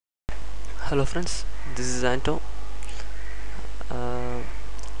Hello friends, this is Anto. Uh,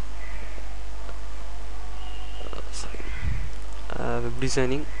 sorry. Web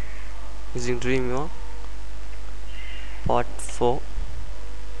designing using Dreamio part 4.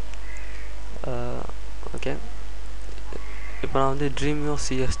 Okay, இப்போ நான் வந்து Dreamio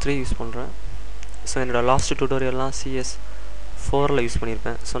CS3 use பண்ணுறேன். So என்னோடய last டியூட்டோரியல்லாம் CS4 use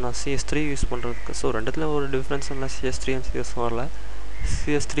பண்ணியிருப்பேன். So நான் CS3 யூஸ் பண்ணுறதுக்கு ரெண்டுத்துல ஒரு டிஃப்ரென்ஸ் இல்லை. CS3 அண்ட் CS4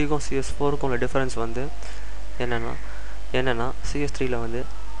 CS3க்கும் CS4க்கும் உள்ள டிஃப்ரென்ஸ் வந்து என்னென்னா CS3ல வந்து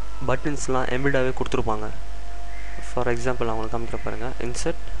பட்டன்ஸ்லாம் எம்பில்டாகவே கொடுத்துருப்பாங்க. ஃபார் எக்ஸாம்பிள் நான் உங்களுக்கு காமிக்கிற பாருங்கள்,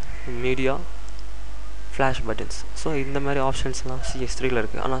 insert media flash buttons. So இந்த மாதிரி ஆப்ஷன்ஸ்லாம் CS3ல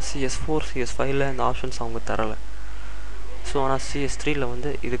இருக்குது. ஆனால் CS4 CS5ல இந்த ஆப்ஷன்ஸ் அவங்க தரலை. ஸோ ஆனால் CS3ல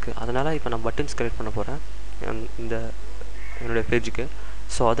வந்து இருக்குது. அதனால் இப்போ நான் பட்டன்ஸ் கிரியேட் பண்ண போகிறேன் இந்த என்னுடைய பேஜுக்கு.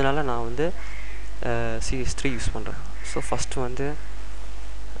 ஸோ அதனால் நான் வந்து CS3 யூஸ் பண்ணுறேன். ஸோ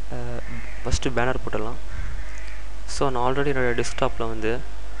ஃபஸ்ட்டு பேனர் போட்டுடலாம். ஸோ நான் ஆல்ரெடி என்னோடய டெஸ்க்டாப்பில் வந்து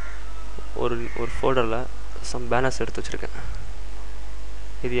ஒரு ஃபோல்டரில் சம் பேனர்ஸ் எடுத்து வச்சுருக்கேன்.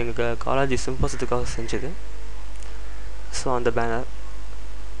 இது எங்கள் காலேஜ் சிம்போசத்துக்காக செஞ்சது. ஸோ அந்த பேனர்,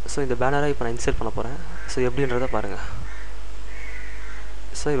 இந்த பேனரை இப்போ நான் இன்சர்ட் பண்ண போகிறேன். ஸோ எப்படின்றத பாருங்கள்.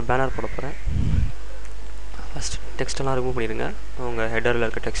 ஸோ இப்போ பேனர் போட போகிறேன். ஃபஸ்ட் டெக்ஸ்ட்டெல்லாம் ரிமூவ் பண்ணிடுங்க, உங்கள் ஹெட்டரில்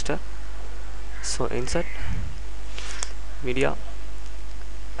இருக்க டெக்ஸ்ட்டை. So insert media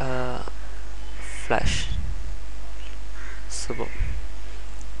flash. Super.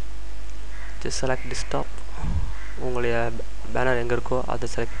 Just select desktop. உங்களுடைய பேனர் எங்கே இருக்கோ அதை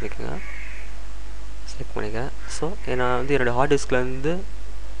செலக்ட் பண்ணிக்க. ஸோ நான் வந்து என்னோடய ஹார்ட் டிஸ்க்லேருந்து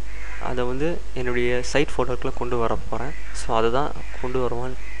அதை வந்து என்னுடைய சைட் ஃபோல்டருக்குள்ளே கொண்டு வர போகிறேன். ஸோ அதை தான் கொண்டு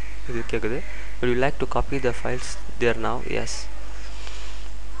வருவான்னு இது கேட்குது. would you like to copy the files there now? yes.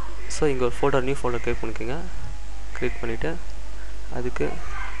 So இங்கே ஒரு நியூ ஃபோல்டர் கிரியேட் பண்ணிக்கோங்க. கிரியேட் பண்ணிவிட்டு அதுக்கு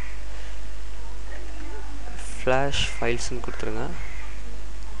ஃப்ளாஷ் ஃபைல்ஸ்ன்னு கொடுத்துருங்க.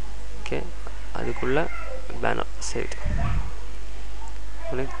 ஓகே, அதுக்குள்ளே banner save.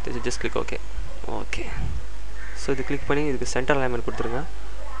 Just click okay. So இது கிளிக் பண்ணி இதுக்கு சென்டர் அலைன்மெண்ட் கொடுத்துருங்க.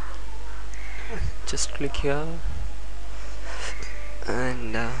 Just click here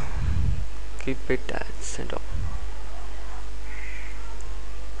and keep it at center.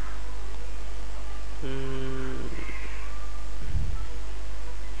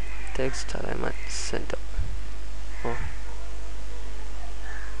 Text alignment center.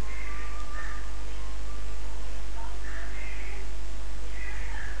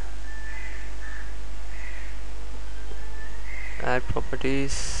 Add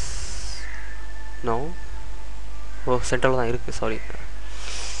properties. No. சென்டரில் தான் இருக்குது. Sorry.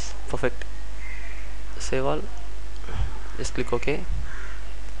 Perfect. Save all. Just click okay.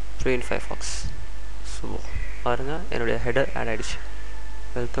 Free இன் Firefox. So பாருங்கள், என்னுடைய header add ஆகிடுச்சு.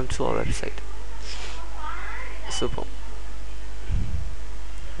 Welcome to our website. Super.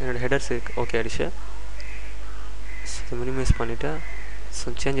 என்னோடய headers okay ஆகிடுச்சு. So இதை minimise பண்ணிவிட்டு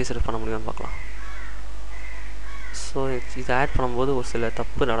சேஞ்சஸ் பண்ண முடியும்னு பார்க்கலாம். ஸோ இதை ஆட் பண்ணும்போது ஒரு சில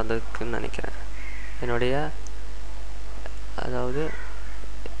தப்பு நடந்திருக்குன்னு நினைக்கிறேன். என்னுடைய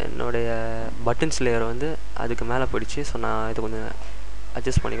பட்டன்ஸ் லேயர் வந்து அதுக்கு மேலே போயிடுச்சு. ஸோ நான் இதை கொஞ்சம்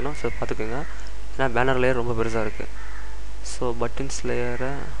அட்ஜஸ்ட் பண்ணிக்கணும். ஸோ பார்த்துக்கோங்க, ஏன்னா பேனர் லேயர் ரொம்ப பெருசாக இருக்குது. ஸோ பட்டன்ஸ்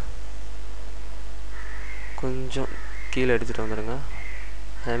லேயரை கொஞ்சம் கீழே எடுத்துகிட்டு வந்துடுங்க.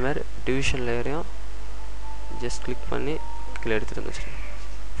 அதேமாதிரி டிவிஷன் லேயரையும் ஜஸ்ட் கிளிக் பண்ணி கீழே எடுத்துகிட்டு வந்துடுங்க.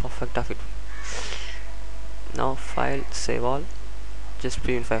 பர்ஃபெக்டாக fit. Now file, save all, just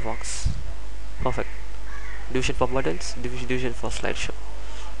preview in Firefox. Perfect. Division for buttons, division for slideshow.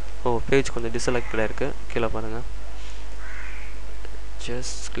 Page கொஞ்சம் டிசெலக்டடாக இருக்குது. கீழே பாருங்கள்.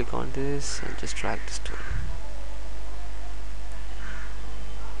 Just click on this and just drag this to.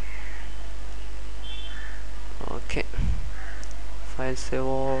 Okay. File,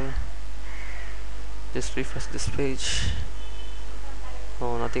 save all. Just refresh this page.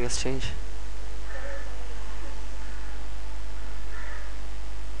 Nothing has changed.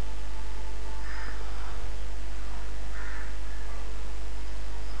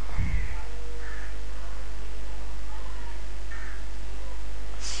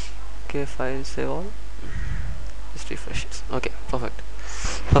 Okay, file, save all, just refresh it. Okay, perfect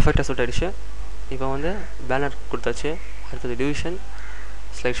சுட் ஆகிடுச்சு. இப்போ வந்து banner கொடுத்தாச்சு. அடுத்தது division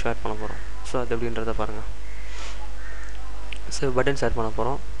slide show add பண்ண போகிறோம். So அது எப்படின்றத பாருங்கள். ஸோ பட்டன்ஸ் ஆட் பண்ண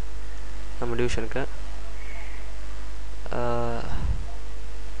போகிறோம் நம்ம டிவிஷனுக்கு.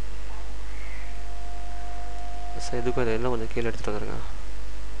 ஸோ இதுக்கும் இதை எல்லாம் கொஞ்சம் கீழே எடுத்துகிட்டு வந்துருங்க.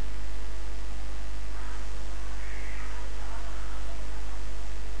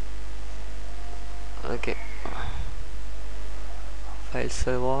 Okay, file, file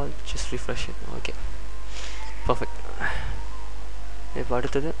save all, just refresh it. Okay, perfect. இப்போ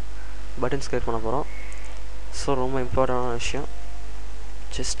அடுத்தது பட்டன்ஸ் கிரியேட் பண்ண போகிறோம். ஸோ ரொம்ப இம்பார்ட்டண்டான விஷயம்,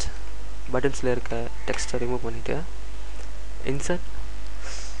 ஜஸ்ட் பட்டன்ஸில் இருக்க டெக்ஸ்ட்டை ரிமூவ் பண்ணிவிட்டு insert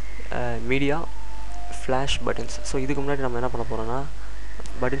media flash buttons. So இதுக்கு முன்னாடி நம்ம என்ன பண்ண போகிறோன்னா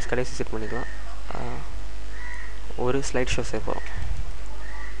பட்டன்ஸ் கடைசி செட் பண்ணிக்கலாம். ஒரு ஸ்லைட் ஷோ செய்ய போகிறோம்.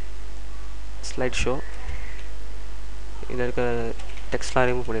 ஸ்லைட் ஷோ இதில் இருக்க டெக்ஸ்ட்லாம்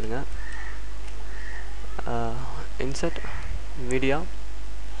ரிமூவ் பண்ணிடுங்க. Insert media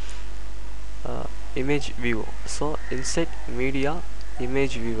image viewer. So insert media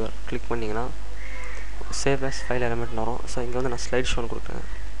image viewer click பண்ணிங்கன்னா சேவ் as ஃபைல் எலமெண்ட் வரும். ஸோ இங்கே வந்து நான் ஸ்லைட் ஷோன்னு கொடுக்குறேன்.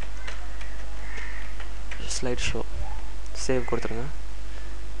 ஸ்லைட் ஷோ சேவ் கொடுத்துருங்க.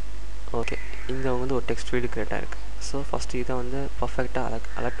 ஓகே, இங்கே வந்து ஒரு டெக்ஸ்ட் ஃபீல்டு க்ரியேட் ஆகிருக்கு. ஸோ ஃபஸ்ட்டு இதை வந்து பர்ஃபெக்டாக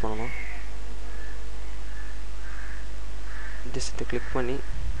அலெக்ட் பண்ணணும். ஜஸ்ட் கிளிக் பண்ணி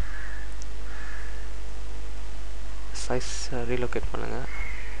சைஸ் ரீலோகேட் பண்ணுங்கள்.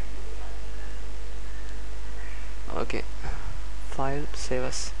 Okay, file save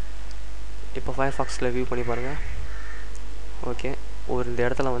as. இப்போ ஃபயர்ஃபாக்ஸில் வியூ பண்ணி பாருங்கள். ஓகே, ஒரு இந்த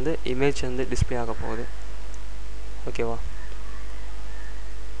இடத்துல வந்து இமேஜ் வந்து டிஸ்பிளே ஆக போகுது. ஓகேவா,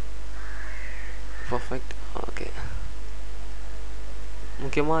 பர்ஃபெக்ட். ஓகே,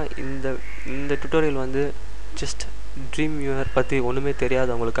 முக்கியமாக இந்த டுட்டோரியல் வந்து ஜஸ்ட் ட்ரீம் வியூவர் பற்றி ஒன்றுமே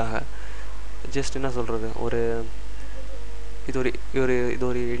தெரியாதவங்களுக்காக, ஜஸ்ட் என்ன சொல்கிறது, இது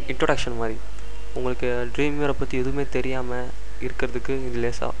ஒரு இன்ட்ரோடக்ஷன் மாதிரி. உங்களுக்கு ட்ரீம் வியூவரை பற்றி எதுவுமே தெரியாமல் இருக்கிறதுக்கு இது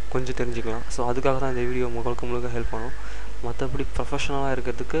லேசாக கொஞ்சம் தெரிஞ்சுக்கலாம். ஸோ அதுக்காக தான் இந்த வீடியோ முழுக்க ஹெல்ப் பண்ணும். மற்றபடி ப்ரொஃபஷ்னலாக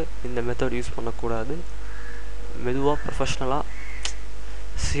இருக்கிறதுக்கு இந்த மெத்தட் யூஸ் பண்ணக்கூடாது. மெதுவாக ப்ரொஃபஷ்னலாக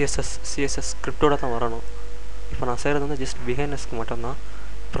சிஎஸ்எஸ் ஸ்கிரிப்டோடு தான் வரணும். இப்போ நான் செய்கிறது வந்து ஜஸ்ட் பிகைனர்ஸ்க்கு மட்டும்தான்,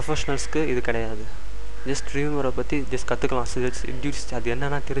 ப்ரொஃபஷ்னல்ஸ்க்கு இது கிடையாது. ஜஸ்ட் ட்ரீம் வியூவரை பற்றி ஜஸ்ட் கற்றுக்கலாம், அது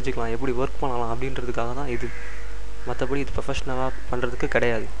என்னென்னா தெரிஞ்சுக்கலாம், எப்படி ஒர்க் பண்ணலாம் அப்படின்றதுக்காக தான் இது. மற்றபடி இது ப்ரொஃபஷ்னலாக பண்ணுறதுக்கு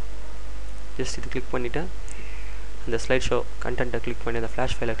கிடையாது. ஜஸ்ட் இது கிளிக் பண்ணிவிட்டு இந்த ஸ்லைட் ஷோ கண்டென்ட்டை கிளிக் பண்ணி அந்த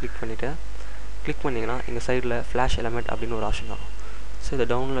ஃப்ளாஷ் ஃபைலை கிளிக் பண்ணிங்கன்னா இங்கே சைடில் ஃப்ளாஷ் எலமெண்ட் அப்படின்னு ஒரு ஆப்ஷன் வரும். ஸோ இதை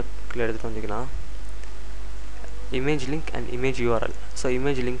டவுனில் கீழே எடுத்துகிட்டு வந்தீங்கன்னா image link and image URL. So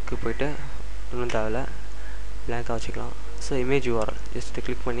image link போய்ட்டு ஒன்றும் தேவையில்லை, பிளாங்காக வச்சுக்கலாம். So image URL just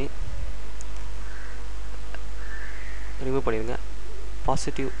click பண்ணி ரிமூவ் பண்ணிடுங்க.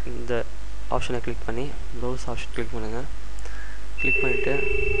 பாசிட்டிவ் இந்த ஆப்ஷனை கிளிக் பண்ணி ப்ரௌஸ் ஆப்ஷன் கிளிக் பண்ணுங்கள்.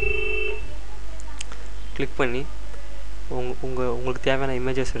 கிளிக் பண்ணி உங்களுக்கு தேவையான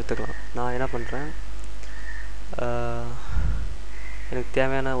இமேஜஸ் எடுத்துக்கலாம். நான் என்ன பண்ணுறேன், எனக்கு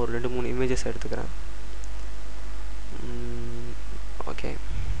தேவையான ஒரு 2-3 இமேஜஸ் எடுத்துக்கிறேன். ஓகே,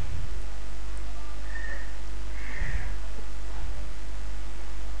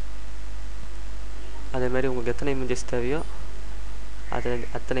 அதேமாதிரி உங்களுக்கு எத்தனை இமேஜஸ் தேவையோ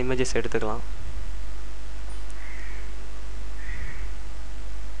அத்தனை இமேஜஸ் எடுத்துக்கலாம்.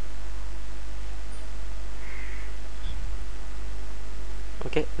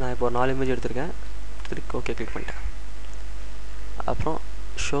 ஓகே, நான் இப்போ ஒரு 4 இமேஜ் எடுத்திருக்கேன். ஓகே கிளிக் பண்ணிட்டேன். அப்புறம்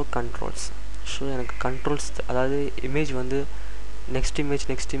ஷோ கண்ட்ரோல்ஸ். எனக்கு கண்ட்ரோல்ஸ், அதாவது இமேஜ் வந்து நெக்ஸ்ட் இமேஜ்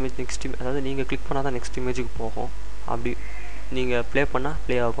அதாவது நீங்கள் கிளிக் பண்ணால் தான் நெக்ஸ்ட் இமேஜுக்கு போகும். அப்படி நீங்கள் ப்ளே பண்ணால்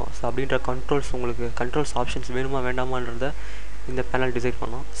ப்ளே ஆகும். ஸோ அப்படின்ற உங்களுக்கு கண்ட்ரோல்ஸ் ஆப்ஷன்ஸ் வேணுமா வேண்டாமான்றத இந்த பேனல் டிசைட்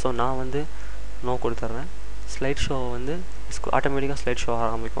பண்ணோம். ஸோ நான் வந்து நோ கொடுத்துட்றேன். ஸ்லைட் ஷோவை வந்து ஆட்டோமேட்டிக்காக ஸ்லைட் ஷோ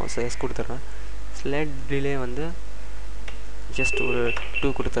ஆரம்பிக்கும். ஸோ எஸ் கொடுத்துட்றேன். ஸ்லைட் டிலே வந்து ஜஸ்ட் ஒரு 2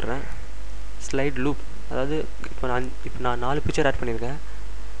 கொடுத்துட்றேன். ஸ்லைட் லூப், அதாவது இப்போ நான் 4 பிக்சர் ஆட் பண்ணியிருக்கேன்.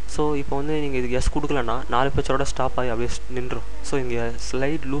 ஸோ இப்போ வந்து நீங்கள் இதுக்கு எஸ் கொடுக்கலன்னா 4 பிக்சரோட ஸ்டாப் ஆகி அப்படியே நின்றும். ஸோ இங்கே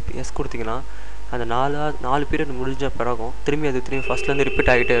ஸ்லைட் லூப் எஸ் கொடுத்தீங்கன்னா அந்த 4 பீரியட் முடிஞ்ச பிறகும் திரும்பி ஃபஸ்ட்லேருந்து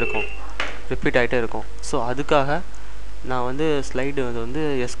ரிப்பீட் ஆகிட்டே இருக்கும். ஸோ அதுக்காக நான் வந்து ஸ்லைடு வந்து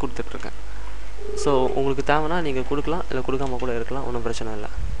எஸ் கொடுத்துட்ருக்கேன். ஸோ உங்களுக்கு தேவைன்னா நீங்கள் கொடுக்கலாம், இல்லை கொடுக்காம கூட இருக்கலாம், ஒன்றும் பிரச்சனை இல்லை.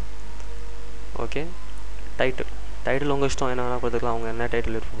 ஓகே, டைட்டில் உங்கள் இஷ்டம், என்ன வேணால் கொடுத்துக்கலாம். அவங்க என்ன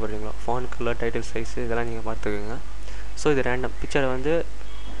title போடுறீங்களோ, font colour, title size இதெல்லாம் நீங்கள் பார்த்துக்கோங்க. ஸோ இது ரேண்டம் பிக்சரை வந்து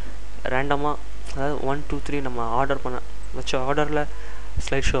ரேண்டமாக, அதாவது 1 2 3 நம்ம ஆர்டர் பண்ண வச்ச ஆர்டரில்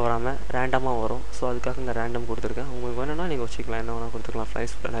ஸ்லைட் ஷோ வராமல் ரேண்டமாக வரும். ஸோ அதுக்காக இங்கே ரேண்டம் கொடுத்துருக்கேன். உங்களுக்கு வேணும்னா நீங்கள் வச்சுக்கலாம், என்ன வேணால் கொடுத்துக்கலாம்.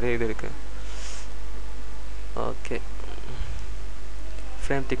 ஃப்ளைஸில் நிறைய இது இருக்குது. ஓகே,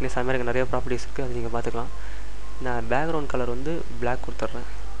 ஃப்ரேம் திக்னஸ் அது மாதிரி நிறைய ப்ராப்பர்ட்டிஸ் இருக்குது, அது நீங்கள் பார்த்துக்கலாம். நான் பேக்ரவுண்ட் கலர் வந்து பிளாக் கொடுத்துட்றேன்.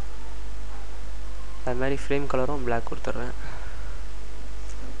 அது மாதிரி ஃப்ரேம் கலரும் பிளாக் கொடுத்துட்றேன்.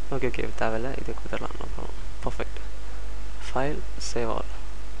 ஓகே தேவையில்லை, இது கொடுத்துடலாம். அப்புறம் பர்ஃபெக்ட். File save all.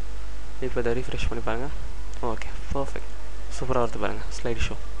 இப்போ இதை ரீஃப்ரெஷ் பண்ணி பாருங்கள். ஓகே, பர்ஃபெக்ட், சூப்பராக வருது பாருங்கள் ஸ்லைட்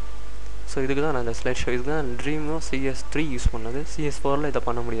ஷோ. ஸோ இதுக்கு தான் நான் இந்த ஸ்லைட் ஷோ, இதுக்கு தான் ட்ரீமும் CS3 யூஸ் பண்ணது. CS4ல் இதை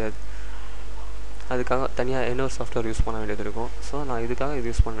பண்ண முடியாது. அதுக்காக தனியாக இன்னொரு சாஃப்ட்வேர் யூஸ் பண்ண வேண்டியது இருக்கும். ஸோ நான் இதுக்காக இது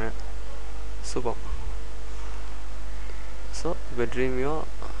யூஸ் பண்ணேன். சூப்பர். ஸோ இப்போ ட்ரீமியோ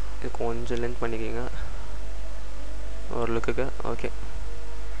இது கொஞ்சம் லென்த் பண்ணிக்கிங்க ஒரு லுக்குக்கு. Okay,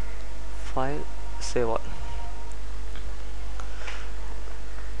 file, save all,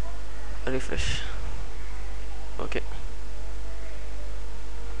 refresh. Okay,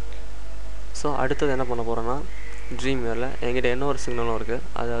 so அடுத்தது என்ன பண்ண போகிறேன்னா, ட்ரீமியரில் என்கிட்ட என்ன ஒரு சிக்னலும் இருக்குது,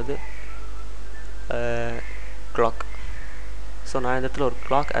 அதாவது கிளாக். ஸோ நான் இந்த இடத்துல ஒரு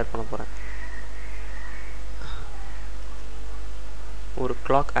கிளாக் ஆட் பண்ண போகிறேன்.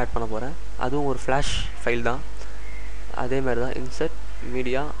 அதுவும் ஒரு ஃப்ளாஷ் ஃபைல் தான். அதே மாதிரி தான், insert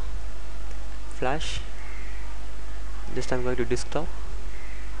media flash, just I'm going to desktop.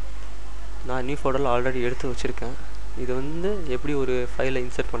 நான் நியூ ஃபோல்டரில் ஆல்ரெடி எடுத்து வச்சுருக்கேன். இது வந்து எப்படி ஒரு ஃபைலை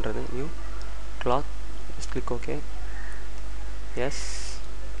இன்சர்ட் பண்ணுறது, new clock, just click okay. S,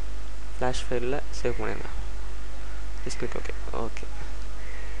 flash ஃபைலில் சேவ் பண்ணிடுங்க, just click okay. Okay,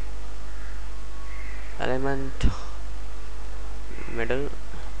 alignment middle.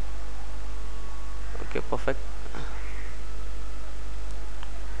 Okay, perfect.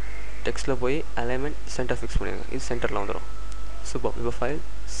 டெக்ஸ்ட்டில் போய் அலைன்மெண்ட் சென்டர் ஃபிக்ஸ் பண்ணிடுங்க, இது சென்டரில் வந்துடும். சூப்பர். இப்போ ஃபைல்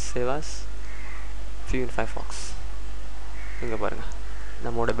சேவ் ஆஸ் வியூ இன் ஃபயர்ஃபாக்ஸ். இங்கே பாருங்கள்,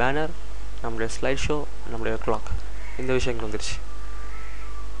 நம்மளோட பேனர், நம்மளுடைய ஸ்லைட் ஷோ, நம்மளுடைய கிளாக், இந்த விஷயங்கள் வந்துருச்சு.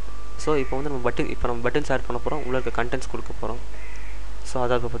 ஸோ இப்போ வந்து நம்ம பட்டன்ஸ் ஆட் பண்ண போகிறோம், உள்ள இருக்க கண்டென்ட்ஸ் கொடுக்க போகிறோம். ஸோ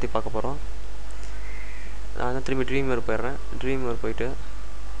அதை பற்றி பார்க்க போகிறோம். நான் தான் திரும்பி ட்ரீமியர் போயிடுறேன். ட்ரீமியர் போயிட்டு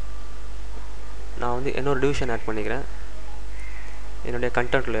நான் வந்து என்னோட டிவிஷன் ஆட் பண்ணிக்கிறேன். என்னுடைய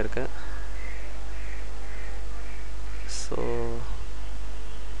கண்டென்ட்டில் இருக்கு. ஸோ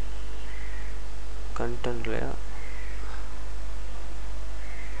கண்டென்ட்லையா,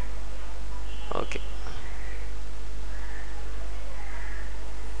 ஓகே,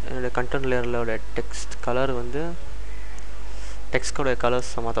 என்னுடைய கண்டென்ட் லேயரோட டெக்ஸ்ட் கலர் வந்து டெக்ஸ்டோட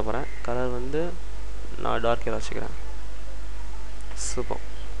கலர்ஸ் மாற்ற போகிறேன். கலர் வந்து நான் டார்க் கலர் வச்சுக்கிறேன். Super.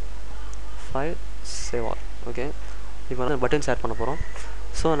 File save all. Okay, இப்போ வந்து பட்டன்ஸ் ஆட் பண்ண போகிறோம்.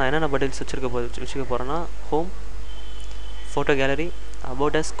 ஸோ நான் என்னென்ன பட்டன்ஸ் வச்சுக்க போகிறேன்னா, home, photo gallery,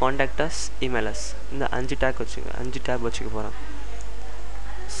 about us, contact us, email as, இந்த 5 டேப் வச்சுக்க போகிறேன்.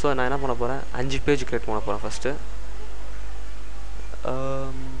 ஸோ நான் என்ன பண்ண போகிறேன், 5 பேஜ் க்ரியேட் பண்ண போகிறேன் ஃபஸ்ட்டு.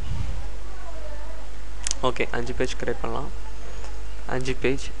 ஓகே, 5 பேஜ் க்ரியேட் பண்ணலாம். 5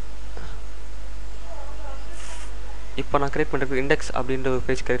 பேஜ். இப்போ நான் க்ரியேட் பண்ணுறதுக்கு இண்டெக்ஸ் அப்படின்ற ஒரு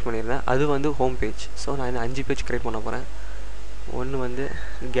பேஜ் க்ரியேட் பண்ணியிருந்தேன், அது வந்து ஹோம் பேஜ். ஸோ நான் இந்த 5 பேஜ் க்ரியேட் பண்ண போகிறேன். ஒன்று வந்து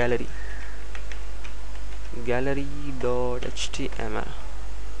கேலரி டாட் HTML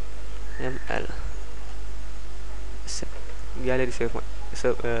கேலரி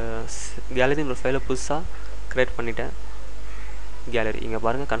கேலரின்னு ஒரு ஃபைலை புதுசாக க்ரியேட் பண்ணிட்டேன். கேலரி இங்கே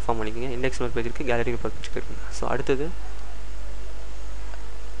பாருங்கள், கன்ஃபார்ம் பண்ணிக்கோங்க. இண்டெக்ஸ்னு ஒரு பேஜ் இருக்குது, கேலரின்னு ஒரு பேஜ் க்ரியேட் பண்ணுங்க. ஸோ அடுத்தது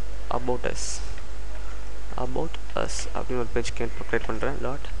அபவுட் அஸ் அப்படின்னு ஒரு பேஜ் க்ரியேட் பண்ணுறேன்.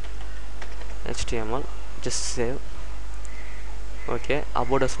 .html, just save. Okay,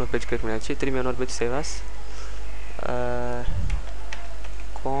 about அஸ்னு ஒரு பேஜ் க்ரியேட் பண்ணியாச்சு. திரும்பி இன்னொரு page save as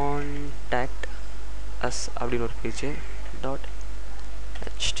contact us அப்படின்னு ஒரு பேஜ்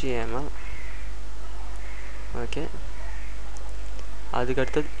 .html. ஓகே, அதுக்கு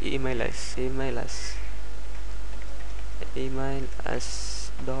அடுத்தது email as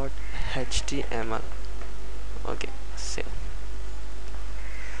 .html. Okay, save.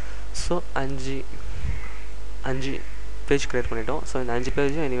 So 5 page create பண்ணிட்டோம். ஸோ இந்த 5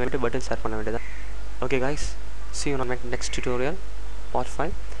 பேஜும் இனிமேட்டு பட்டன் ஷேர் பண்ண வேண்டியதான். Okay guys, see you on next tutorial part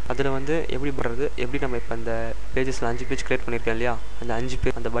 5. அதில் வந்து எப்படி பண்ணுறது, எப்படி நம்ம இப்போ அந்த பேஜஸில் 5 பேஜ் க்ரியேட் பண்ணியிருக்கேன் இல்லையா, அந்த 5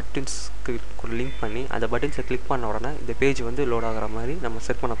 பேஜ் அந்த பட்டன்ஸ்க்கு ஒரு லிங்க் பண்ணி அந்த பட்டன்ஸை கிளிக் பண்ண உடனே இந்த பேஜ் வந்து லோட் ஆகிற மாதிரி நம்ம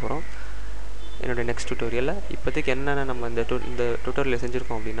செட் பண்ண போகிறோம் என்னோடய நெக்ஸ்ட் டியூட்டோரியலில். இப்போதைக்கு என்னென்ன நம்ம இந்த டியூட்டோரியலில்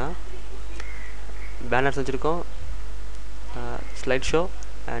செஞ்சுருக்கோம் அப்படின்னா, பேனர் செஞ்சுருக்கோம், slide show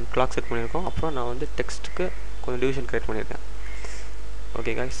and clock set பண்ணியிருக்கோம். அப்புறம் நான் வந்து டெக்ஸ்ட்டுக்கு கொஞ்சம் டிவிஷன் க்ரியேட் பண்ணியிருக்கேன்.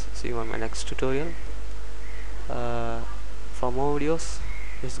 Okay guys, see you on my next tutorial. For more videos,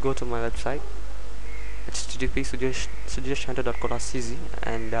 just go to my website http://suggestioncenter.co.cz,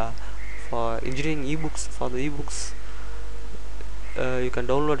 and for engineering ebooks, you can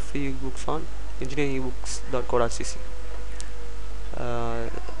download free ebooks on engineeringebooks.co.cz.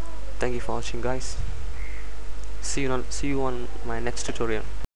 Thank you for watching guys. See you on my next tutorial.